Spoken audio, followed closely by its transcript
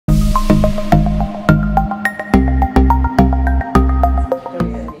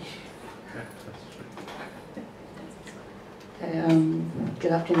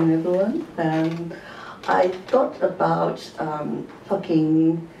I thought about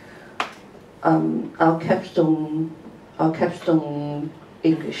talking our capstone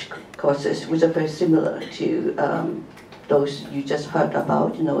English courses, which are very similar to those you just heard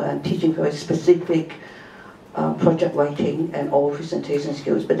about, and teaching very specific project writing and all presentation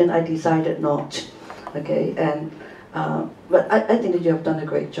skills. But then I decided not, okay, and but I think that you have done a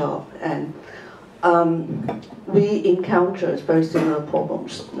great job, and we encounter very similar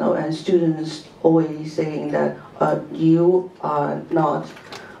problems, and students always saying that you are not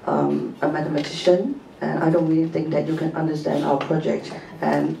a mathematician, and I don't really think that you can understand our project,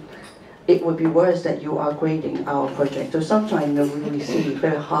 and it would be worse that you are grading our project. So sometimes we receive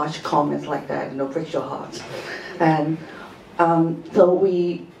very harsh comments like that, breaks your heart. And so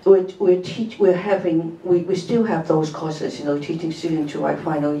we still have those courses, teaching students to write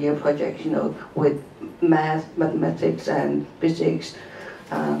final year projects, with math, mathematics, and physics,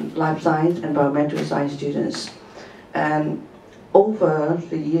 life science, environmental science students. And over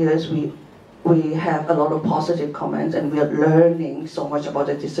the years, we have a lot of positive comments, and we are learning so much about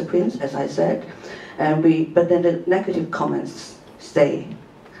the disciplines, as I said. But then the negative comments stay,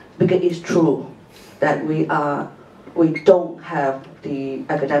 because it's true that we don't have the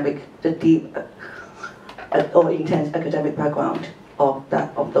deep or intense academic background of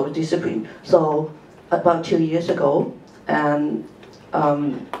those disciplines. So about 2 years ago,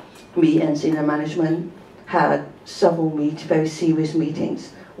 me and senior management had several very serious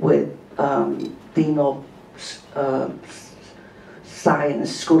meetings with Dean of Science,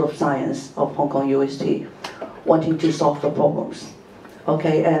 School of Science of Hong Kong UST, wanting to solve the problems.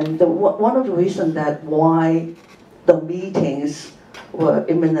 Okay, and one of the reasons that why the meetings were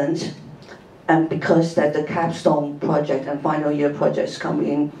imminent, and because that the capstone project and final year projects come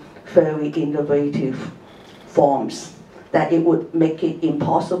in very innovative forms, that it would make it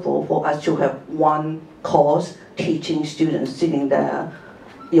impossible for us to have one course teaching students sitting there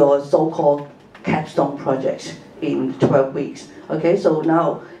your so-called capstone projects in 12 weeks. Okay, so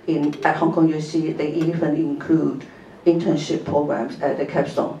now at Hong Kong UST, they even include internship programs at the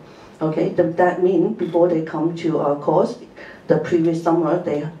capstone. Okay, that means before they come to our course, the previous summer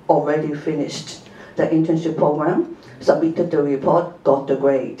they already finished the internship program, submitted the report, got the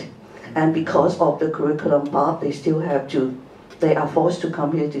grade. And because of the curriculum part, they are forced to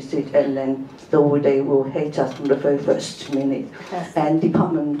come here to sit, and then they will hate us from the very first minute. Yes. And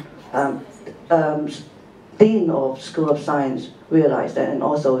Dean of School of Science realized that, and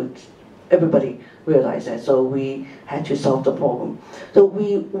also everybody realized that, so we had to solve the problem. So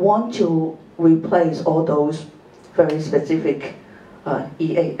we want to replace all those very specific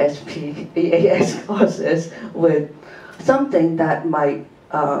EAS courses with something that might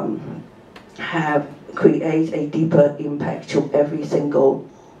create a deeper impact to every single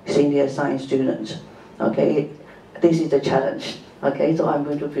senior science student. Okay, this is the challenge. Okay, so I'm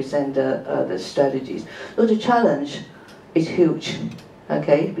going to present the strategies. So the challenge is huge.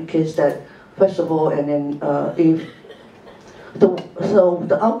 Okay, because that first of all, and then so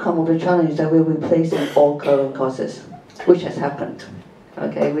the outcome of the challenge is that we're replacing all current courses, which has happened.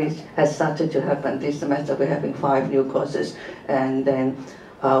 Okay, which has started to happen this semester. We're having 5 new courses, and then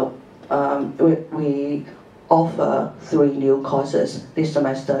we offer 3 new courses this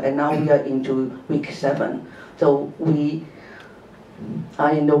semester, and now we are into week 7. So we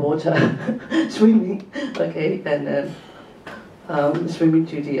are in the water, swimming, okay, and then swimming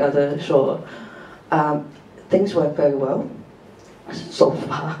to the other shore. Things work very well so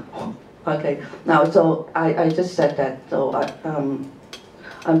far. Okay, now so I just said that. So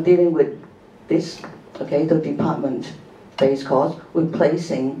I'm dealing with this. Okay, the department-based course,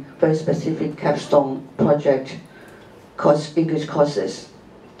 replacing very specific capstone project English courses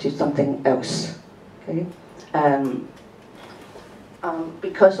to something else. Okay, and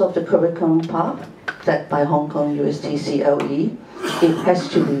because of the curriculum part set by Hong Kong UST CLE, it has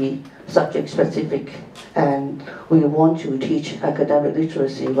to be subject specific, and we want to teach academic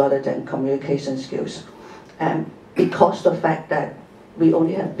literacy rather than communication skills. And because the fact that we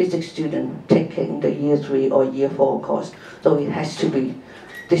only have physics students taking the year 3 or year 4 course, so it has to be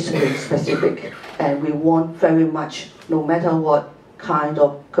discipline specific. And we want very much, no matter what kind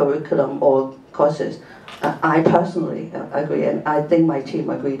of curriculum or courses, I personally agree, and I think my team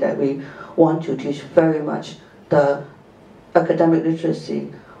agree, that we want to teach very much the academic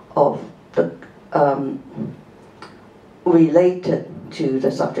literacy of the related to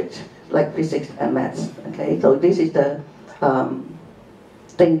the subject, like physics and maths. Okay, so this is the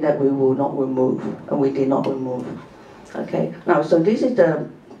thing that we will not remove, and we did not remove. Okay, now so this is the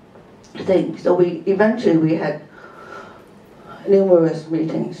thing. So we had numerous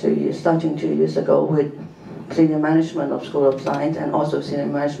meetings, starting 2 years ago with senior management of School of Science and also senior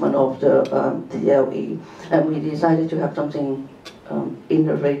management of the TLE, and we decided to have something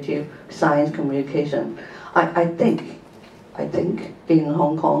innovative, science communication. I think in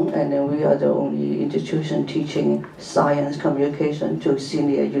Hong Kong, and then we are the only institution teaching science communication to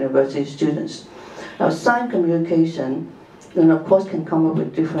senior university students. Now, science communication, and of course, can come up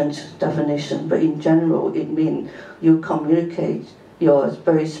with different definitions, but in general, it means you communicate your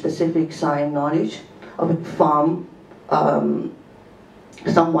very specific science knowledge from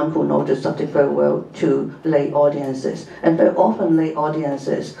someone who knows the subject very well to lay audiences. And very often, lay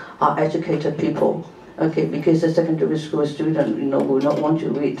audiences are educated people. Okay, because a secondary school student, will not want to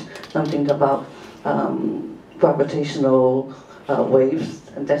read something about gravitational waves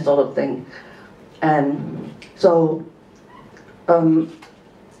and that sort of thing. And so,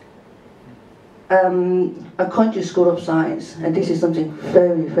 according to School of Science, and this is something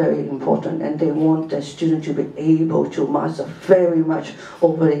very, very important, and they want the student to be able to master very much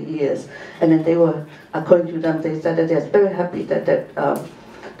over the years. And then they were, according to them, they said that they're very happy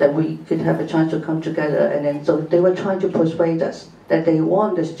that we could have a chance to come together, and then so they were trying to persuade us that they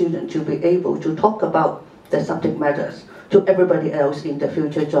want the student to be able to talk about the subject matters to everybody else in the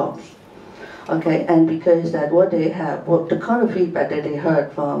future jobs. Okay, and because that what they have, the kind of feedback that they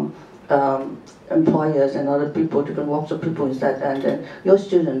heard from employers and other people, different walks of people, is that, and then your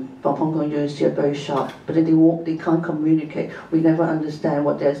students from Hong Kong University are very sharp, but then they can't communicate. We never understand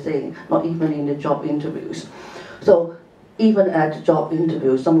what they're saying, not even in the job interviews. So even at the job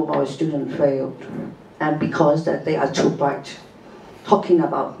interviews, some of our students failed, and because that they are too bright, talking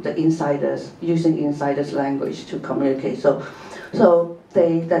about the insiders, using insiders' language to communicate. So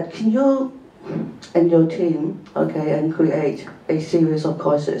they that can you and your team, okay, and create a series of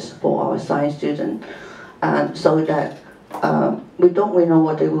courses for our science students, and so that we don't really know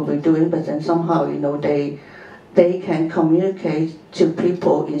what they will be doing, but then somehow they can communicate to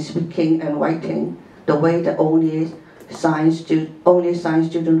people in speaking and writing the way that only science students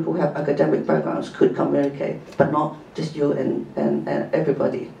who have academic backgrounds could communicate, but not just you and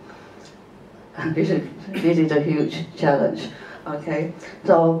everybody. And this is a huge challenge. Okay,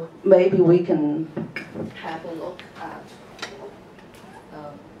 so maybe we can have a look at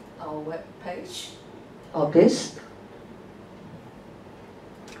our web page of this.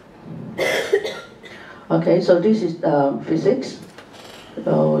 Okay, so this is physics.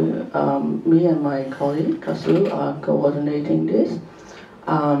 So me and my colleague Kasu are coordinating this.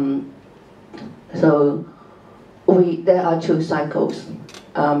 So there are 2 cycles.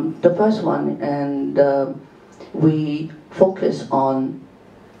 The first one, and we focus on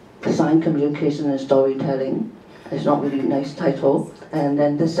science communication and storytelling. It's not really a nice title. And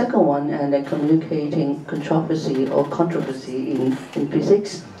then the second one, and then communicating controversy in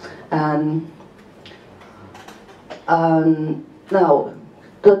physics. And now,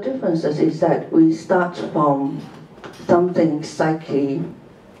 the differences is that we start from something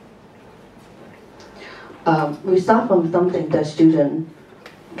we start from something that students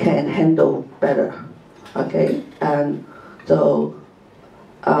can handle better. Okay, and so,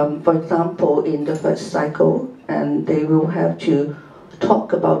 for example, in the first cycle, and they will have to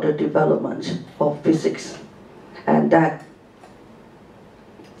talk about the development of physics, and that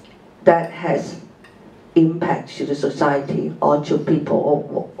has impact to the society or to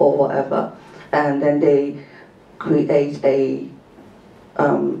people or whatever, and then they create a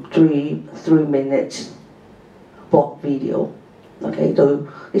 3 minutes walk video. Okay, so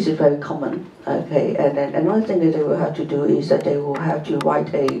this is very common. Okay, and then another thing that they will have to do is that they will have to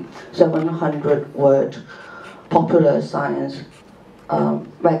write a 700-word popular science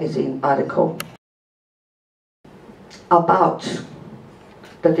magazine article about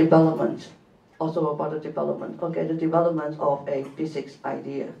the development, okay, the development of a physics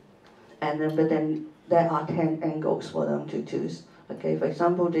idea. And then, but then there are 10 angles for them to choose. Okay, for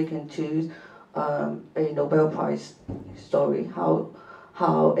example, they can choose a Nobel Prize story,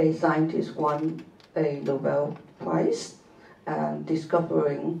 how a scientist won a Nobel Prize and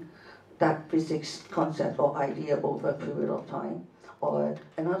discovering that physics concept or idea over a period of time. Or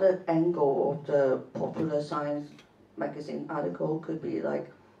another angle of the popular science magazine article could be like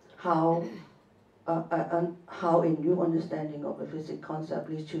how a new understanding of a physics concept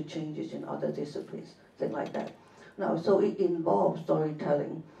leads to changes in other disciplines, things like that. Now, so it involves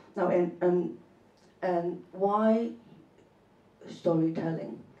storytelling. Now, and why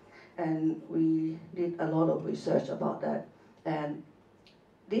storytelling? And we did a lot of research about that. And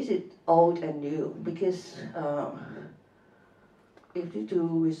this is old and new because if you do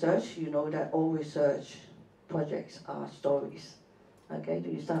research, you know that all research projects are stories. Okay, do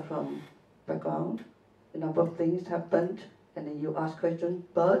you start from background? A number of things happened, and then you ask questions,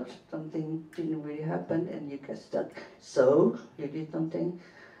 but something didn't really happen, and you get stuck. So you did something,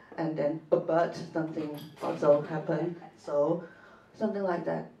 and then but something also happened. So something like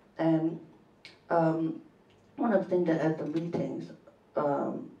that. And one of the things that at the meetings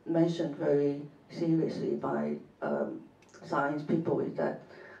mentioned very seriously by science people is that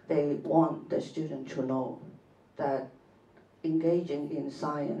they want the student to know that engaging in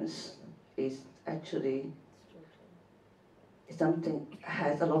science is actually something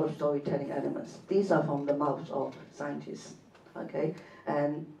has a lot of storytelling elements. These are from the mouths of scientists, okay?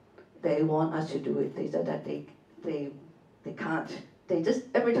 And they want us to do it. They said that they can't. They just,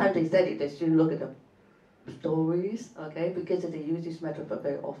 every time they said it, the student look at the stories, okay? Because they use this method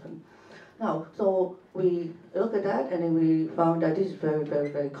very often. Now, so we look at that, and then we found that this is very, very,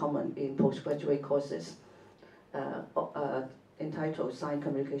 very common in postgraduate courses entitled Science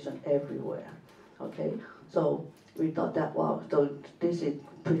Communication Everywhere. Okay, so we thought that, wow, so this is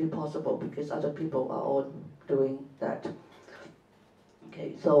pretty possible because other people are all doing that.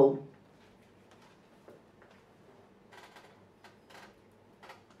 Okay, so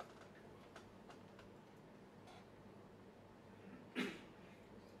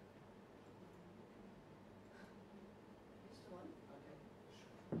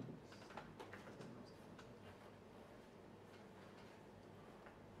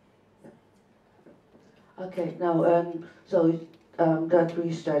okay, now, there are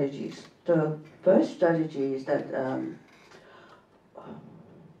three strategies. The first strategy is that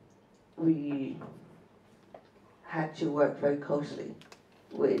we had to work very closely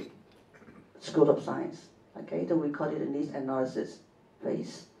with School of Science. Okay, so we call it a needs analysis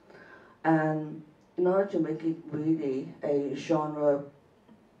phase. And in order to make it really a genre-based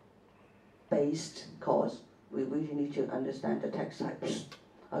course, we really need to understand the text types.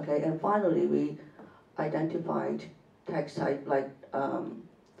 Okay, and finally we identified text type like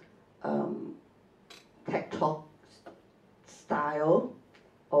tech talk style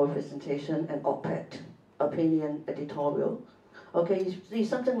or presentation and op-ed, opinion editorial. Okay, it's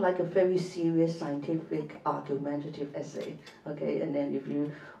something like a very serious scientific argumentative essay. Okay, and then if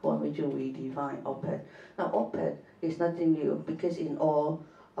you want me to redefine op-ed. Now op-ed is nothing new because in all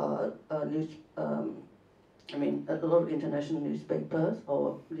news, a lot of international newspapers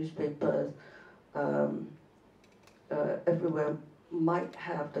or newspapers everywhere might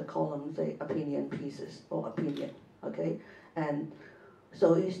have the column say opinion pieces or opinion, okay? And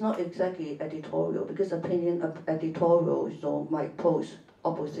so it's not exactly editorial because opinion of editorial so might pose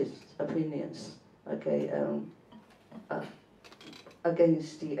opposite opinions, okay,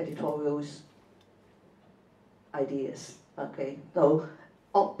 against the editorial's ideas, okay? So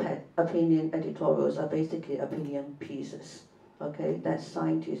op-ed opinion editorials are basically opinion pieces, okay, that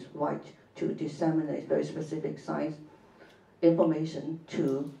scientists write to disseminate very specific science information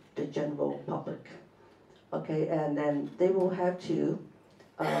to the general public. Okay, and then they will have to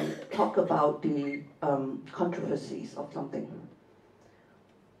talk about the controversies of something.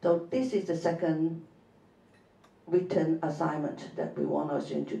 So this is the second written assignment that we want our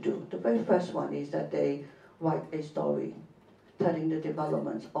students to do. The very first one is that they write a story telling the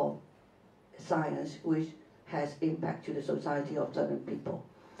developments of science which has impact to the society of certain people.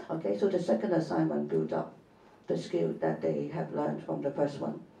 Okay, so the second assignment builds up the skill that they have learned from the first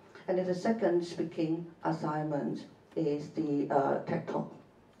one. And then the second speaking assignment is the tech talk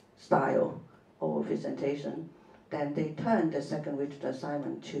style or presentation. Then they turn the second written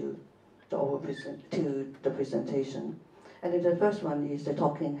assignment to the presentation. And then the first one is the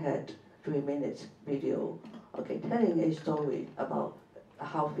talking head, 3 minutes video, okay, telling a story about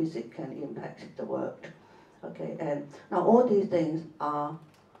how physics can impact the world. Okay, and now all these things are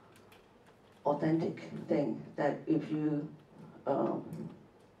authentic thing that if you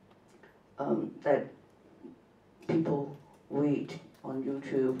that people read on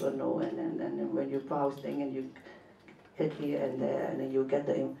YouTube or no, and then when you browse thing and you hit here and there and then you get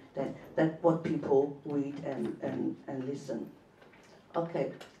that's what people read and listen.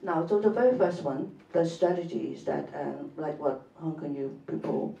 Okay, now so the very first one, the strategy is that like what Hong Kong U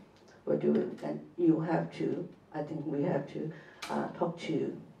people were doing, and you have to, I think we have to talk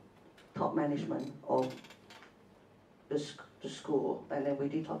to top management of the school, and then we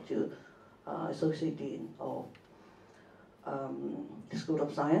did talk to associate dean of the School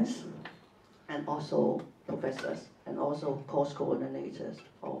of Science, and also professors, and also course coordinators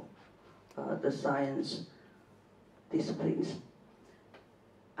of the science disciplines.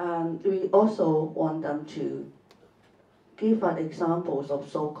 And we also want them to give us examples of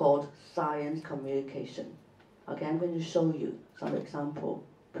so-called science communication. Okay, I'm going to show you some example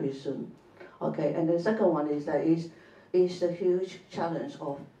pretty soon. Okay, and the second one is that is the huge challenge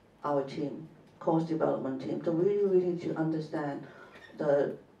of our team, course development team, to really to understand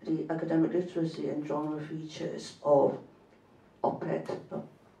the academic literacy and genre features of op-ed,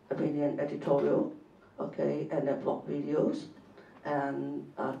 opinion editorial, okay, and then blog videos, and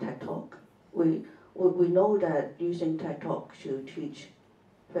TED Talk. We know that using TED Talk to teach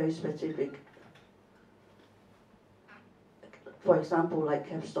very specific, for example, like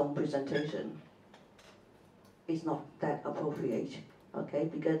capstone presentation, is not that appropriate, okay,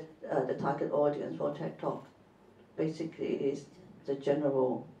 because the target audience for TED Talk basically is the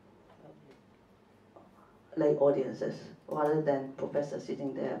general lay audiences rather than professors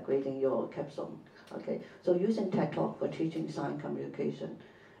sitting there grading your capstone. Okay, so using TED Talk for teaching science communication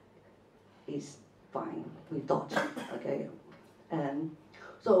is fine, we thought. Okay, and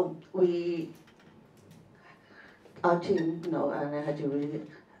so our team, and I had to really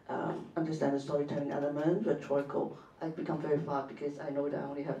understand the storytelling element, rhetorical. I become very fast because I know that I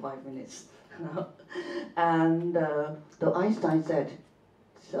only have 5 minutes. And the Einstein said,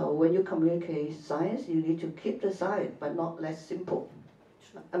 so when you communicate science, you need to keep the science, but not less simple.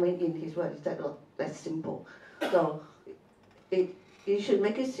 I mean, in his words, he said less simple. So you should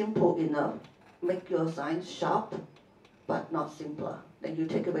make it simple enough, make your science sharp, but not simpler. Then you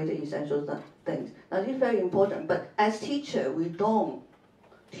take away the essential things. Now, this is very important, but as teacher, we don't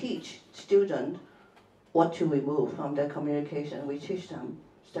teach students what to remove from their communication. We teach them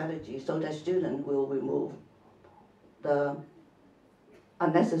strategies so that students will remove the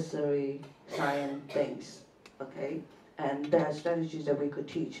unnecessary science things, okay? And there are strategies that we could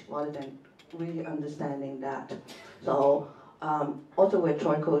teach rather than really understanding that. So also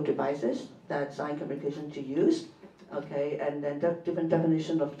rhetorical devices that science communication to use, okay? And then different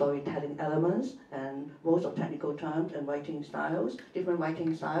definition of storytelling elements and roles of technical terms and writing styles, different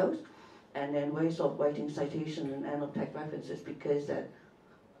writing styles, and then ways of writing citation and end-of-text references because that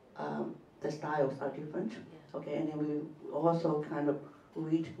the styles are different, okay? And then we also kind of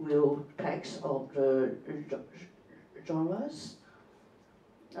read real text of the genres.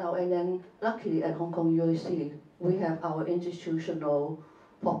 And then luckily at Hong Kong UST, we have our institutional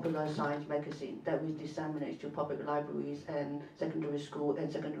popular science magazine that we disseminate to public libraries and secondary school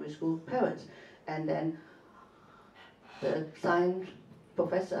parents. And then the science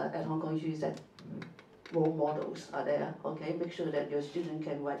professor at Hong Kong UST said role models are there, okay? Make sure that your student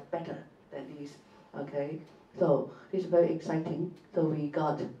can write better than these, okay? So it's very exciting. So we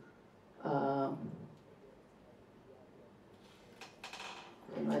got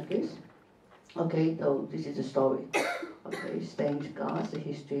like this. Okay, so this is the story. Okay, stained glass, the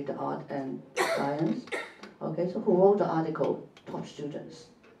history, the art and science. Okay, so who wrote the article? Top students.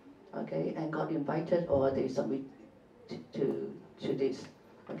 Okay, and got invited or they submit to this.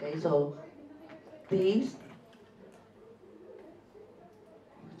 Okay, so these.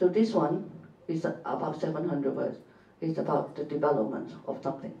 So this one is about 700 words. It's about the development of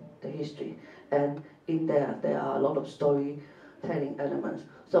something, the history. And in there are a lot of storytelling elements.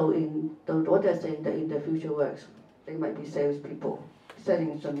 So in what they're saying that in their future works, they might be salespeople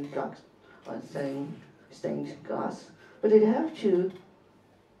selling some drugs or selling stained glass. But they have to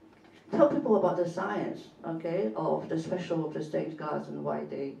tell people about the science, okay, of the special of the stained glass and why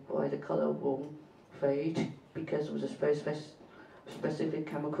the color won't fade because of the very specific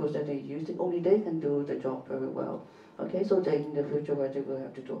chemicals that they use. Only they can do the job very well. Okay, so then in the future where they will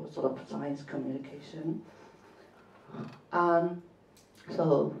have to do sort of science communication.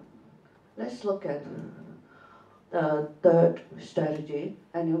 So let's look at the third strategy,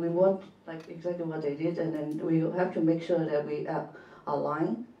 and we want like exactly what they did, and then we have to make sure that we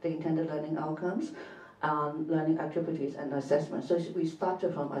align the intended learning outcomes, learning activities and assessment. So we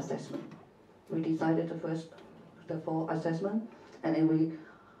started from assessment. We decided the 4 assessment, and then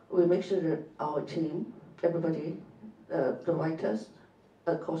we make sure that our team, everybody, the writers,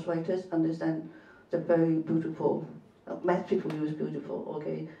 course writers understand the very beautiful, math people use beautiful,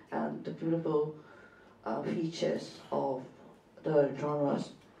 okay, and the beautiful features of the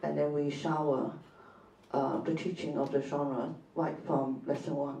genres, and then we shower the teaching of the genre right from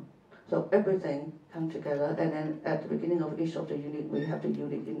lesson 1. So everything comes together, and then at the beginning of each of the unit, we have the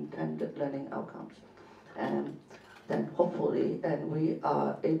unit intended learning outcomes. And then hopefully, and we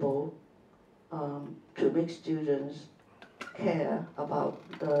are able to make students care about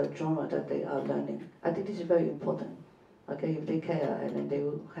the genre that they are learning. I think this is very important. Okay, if they care, and then they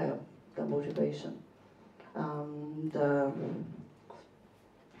will have the motivation.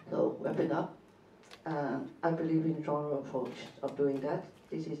 So wrapping up, I believe in genre approach of doing that.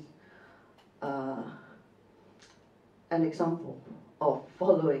 This is an example of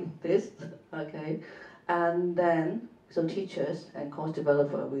following this, okay? And then, so teachers and course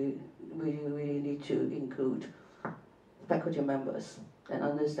developer, we really need to include faculty members and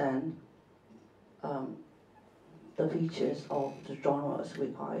understand the features of the genres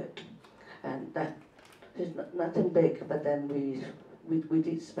required. And that is nothing big, but then we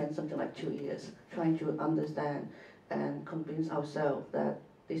did spend something like 2 years trying to understand and convince ourselves that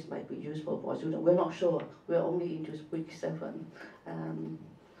this might be useful for students. We're not sure. We're only into week 7.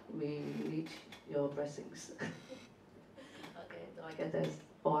 We need your blessings. Okay, so I guess that's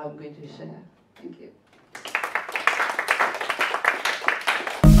all I'm going to share. Thank you.